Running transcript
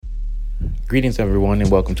Greetings, everyone,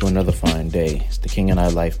 and welcome to another fine day. It's the King and I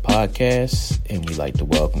Life podcast, and we'd like to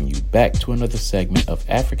welcome you back to another segment of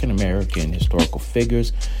African American historical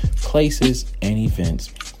figures, places, and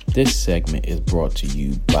events. This segment is brought to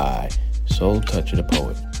you by Soul Toucher the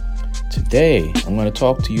Poet. Today, I'm going to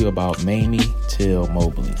talk to you about Mamie Till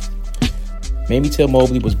Mobley. Mamie Till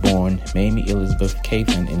Mobley was born Mamie Elizabeth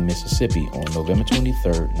Cathan in Mississippi on November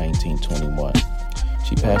 23, 1921.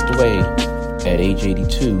 She passed away at age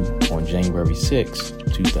 82 on January 6,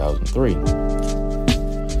 2003.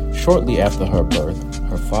 Shortly after her birth,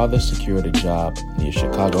 her father secured a job near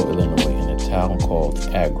Chicago, Illinois in a town called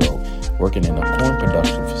Agro, working in a corn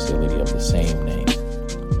production facility of the same name.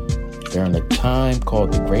 During a time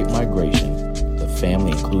called the Great Migration, the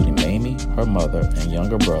family, including Mamie, her mother, and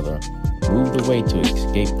younger brother, moved away to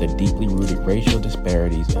escape the deeply rooted racial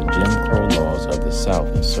disparities and Jim Crow laws of the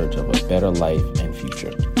South in search of a better life and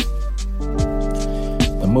future.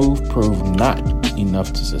 The move proved not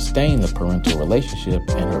enough to sustain the parental relationship,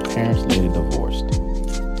 and her parents later divorced.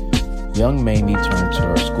 Young Mamie turned to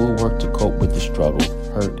her schoolwork to cope with the struggle,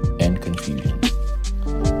 hurt, and confusion.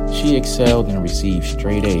 She excelled and received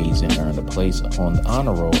straight A's and earned a place on the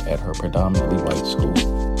honor roll at her predominantly white school.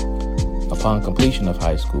 Upon completion of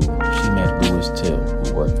high school, she met Louis Till,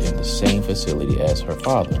 who worked in the same facility as her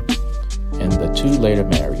father, and the two later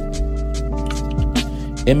married.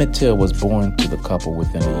 Emmett Till was born to the couple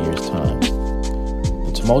within a year's time.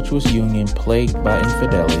 The tumultuous union, plagued by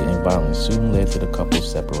infidelity and violence, soon led to the couple's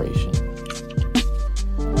separation.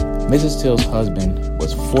 Mrs. Till's husband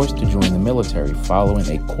was forced to join the military following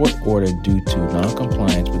a court order due to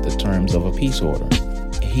non-compliance with the terms of a peace order.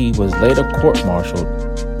 He was later court-martialed,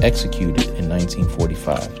 executed in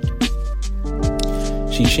 1945.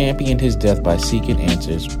 She championed his death by seeking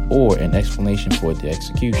answers or an explanation for the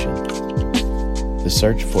execution. The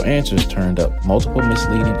search for answers turned up multiple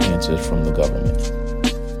misleading answers from the government.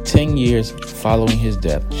 10 years following his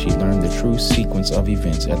death, she learned the true sequence of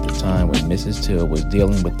events at the time when Mrs. Till was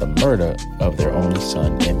dealing with the murder of their only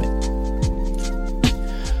son, Emmett.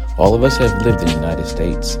 All of us have lived in the United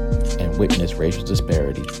States and witnessed racial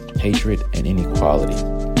disparity, hatred, and inequality.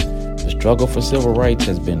 The struggle for civil rights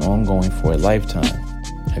has been ongoing for a lifetime.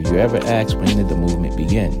 Have you ever asked, when did the movement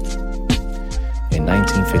begin? In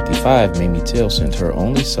 1955, Mamie Till sent her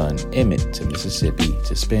only son, Emmett, to Mississippi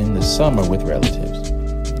to spend the summer with relatives.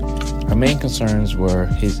 Her main concerns were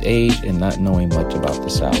his age and not knowing much about the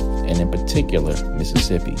South, and in particular,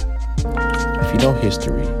 Mississippi. If you know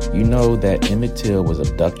history, you know that Emmett Till was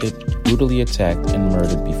abducted, brutally attacked, and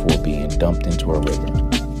murdered before being dumped into a river.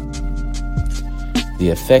 The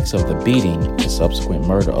effects of the beating and subsequent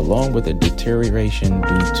murder, along with a deterioration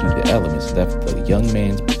due to the elements, left the young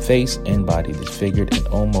man's face and body disfigured and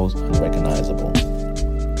almost unrecognizable.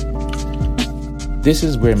 This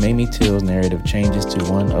is where Mamie Till's narrative changes to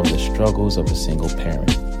one of the struggles of a single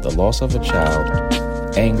parent, the loss of a child,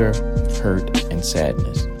 anger, hurt, and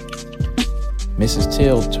sadness. Mrs.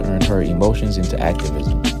 Till turned her emotions into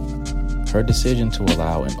activism. Her decision to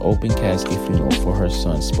allow an open casket funeral for her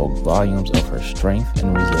son spoke volumes of her strength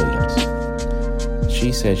and resilience.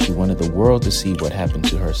 She said she wanted the world to see what happened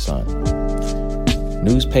to her son.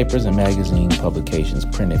 Newspapers and magazine publications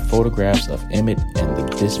printed photographs of Emmett and the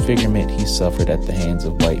disfigurement he suffered at the hands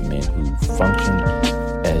of white men who functioned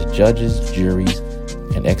as judges, juries,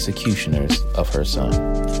 and executioners of her son.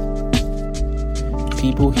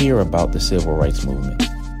 People hear about the civil rights movement.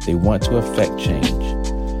 They want to affect change,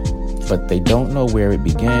 but they don't know where it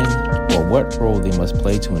began or what role they must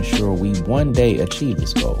play to ensure we one day achieve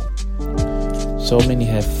this goal. So many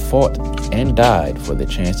have fought and died for the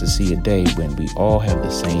chance to see a day when we all have the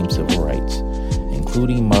same civil rights,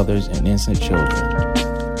 including mothers and innocent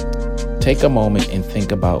children. Take a moment and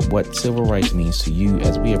think about what civil rights means to you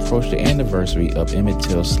as we approach the anniversary of Emmett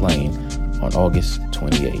Till's slaying on August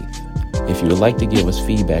 28th. If you would like to give us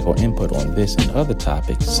feedback or input on this and other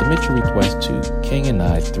topics, submit your request to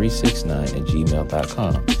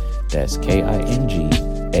kingandI369@gmail.com. That's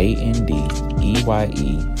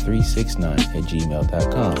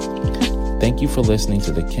KINGANDEYE369@gmail.com. Thank you for listening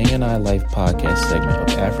to the King and I Life podcast segment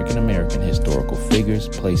of African American historical figures,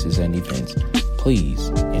 places, and events. Please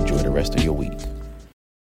enjoy the rest of your week.